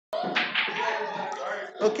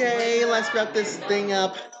Okay, let's wrap this thing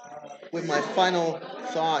up with my final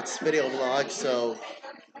thoughts video blog. So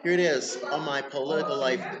here it is on my political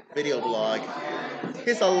life video blog.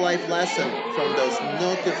 Here's a life lesson from those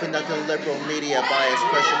no good for nothing liberal media bias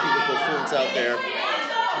pressure people buffoons out there.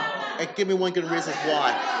 And give me one good reason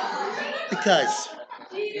why. Because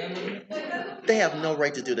they have no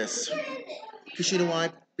right to do this. Because you know why?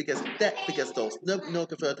 Because those no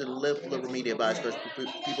good for nothing liberal media bias pressure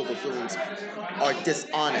people buffoons are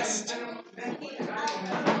dishonest.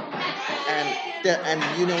 And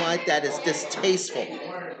you know what? That is distasteful,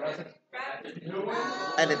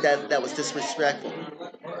 and that was disrespectful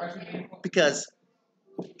because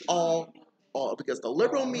all because the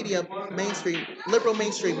liberal mainstream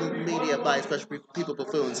media by especially people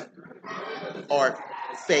buffoons are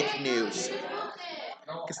fake news.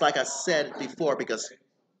 Because like I said before, because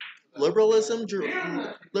liberal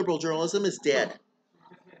journalism is dead.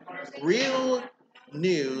 Real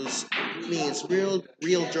news means real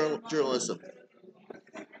journalism,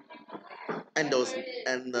 and those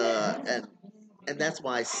and that's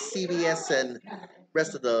why CBS and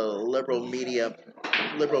rest of the liberal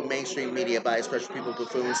mainstream media by especially people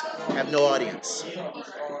buffoons have no audience.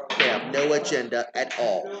 They have no agenda at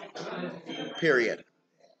all. Period.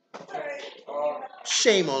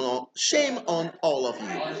 Shame on all of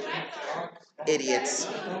you, idiots.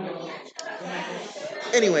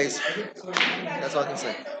 Anyways, that's all I can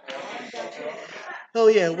say. Oh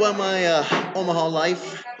yeah, well my Omaha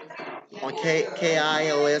life on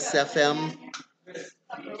KIOS FM.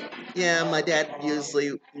 Yeah, my dad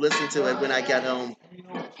usually listened to it when I got home.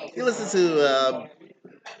 He listens to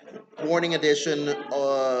morning edition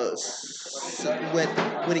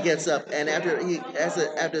when he gets up, and after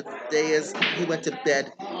the day is he went to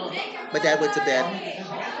bed. My dad went to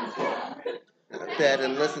bed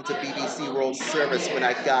and listened to BBC World Service when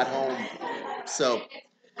I got home. So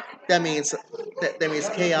that means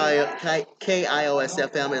KIOS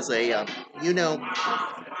FM is a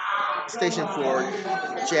station for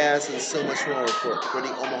jazz and so much more for the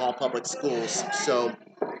Omaha Public Schools. So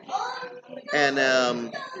and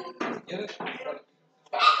um,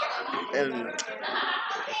 and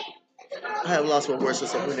I have lost my words,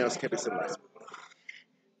 so who knows? Can't be civilized.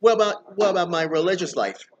 What about my religious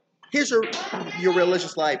life? Here's your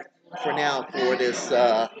religious life for now for this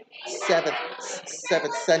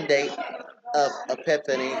seventh Sunday of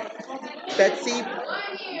Epiphany. Betsy,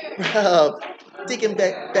 uh, Deacon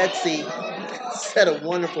Betsy said a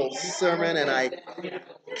wonderful sermon, and I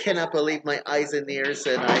cannot believe my eyes and ears.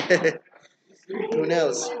 And I, who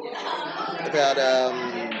knows about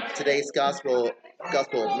today's Gospel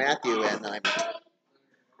of Matthew, and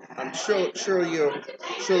I'm surely you're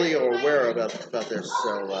aware about this.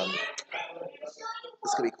 So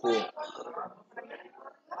this could be cool.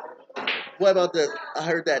 What about the? I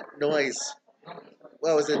heard that noise.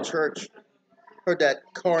 Well, I was in church. Heard that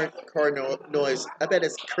noise. I bet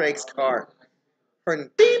it's Craig's car. Heard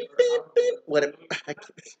beep beep beep. What?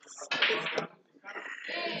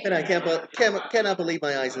 And I cannot believe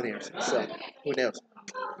my eyes and ears. So who knows?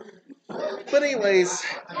 But anyways,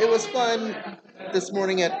 it was fun this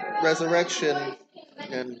morning at Resurrection,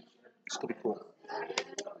 and it's gonna be cool.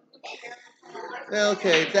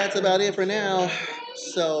 Okay, that's about it for now.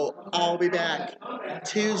 So I'll be back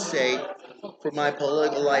Tuesday for my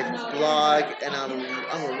political life blog, and I'm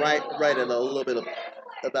gonna write a little bit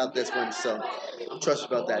about this one. So trust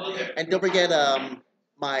about that. And don't forget don't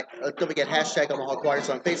forget hashtag Omaha Choirs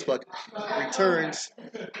on Facebook returns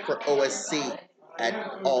for OSC at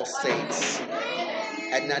All Saints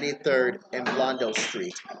at 93rd and Blondo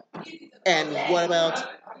Street. And what about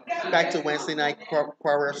back to Wednesday night choir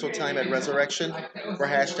rehearsal time at Resurrection for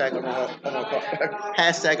hashtag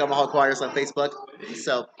hashtag Omaha Choirs on Facebook.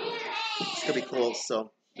 So it's gonna be cool.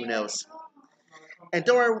 So who knows? And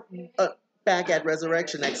don't worry, back at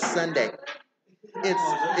Resurrection next Sunday.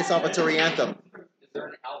 It's offertory anthem.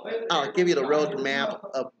 I'll give you the road map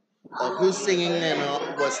of who's singing and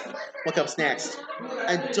what comes next.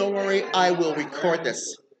 And don't worry, I will record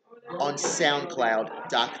this on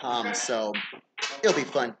SoundCloud.com. So it'll be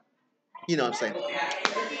fun. You know what I'm saying.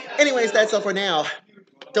 Anyways, that's all for now.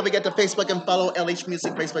 Don't forget to Facebook and follow LH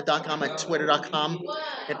Music, Facebook.com and Twitter.com.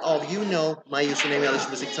 And all of you know my username, LH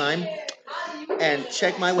Music Time. And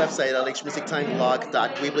check my website,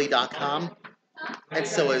 lhmusictimeblog.weebly.com. And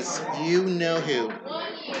so is you know who.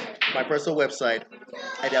 My personal website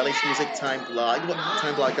at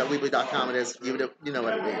lhmusictimeblog.weebly.com. It is, you know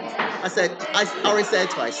what it means. I already said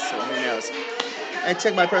it twice, so who knows. And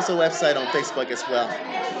check my personal website on Facebook as well.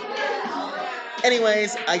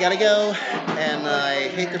 Anyways, I gotta go, and I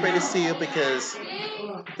hate to break this to you because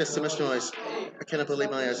There's so much noise. I cannot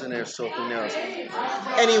believe my eyes in there, so who knows.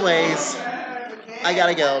 Anyways, I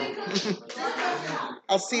gotta go.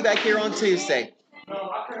 I'll see you back here on Tuesday.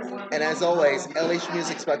 And as always, LH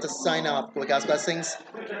Music's about to sign off. With God's blessings.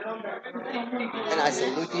 And I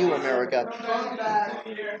salute you, America.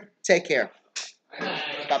 Take care.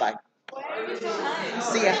 Bye-bye.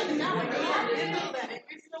 See ya.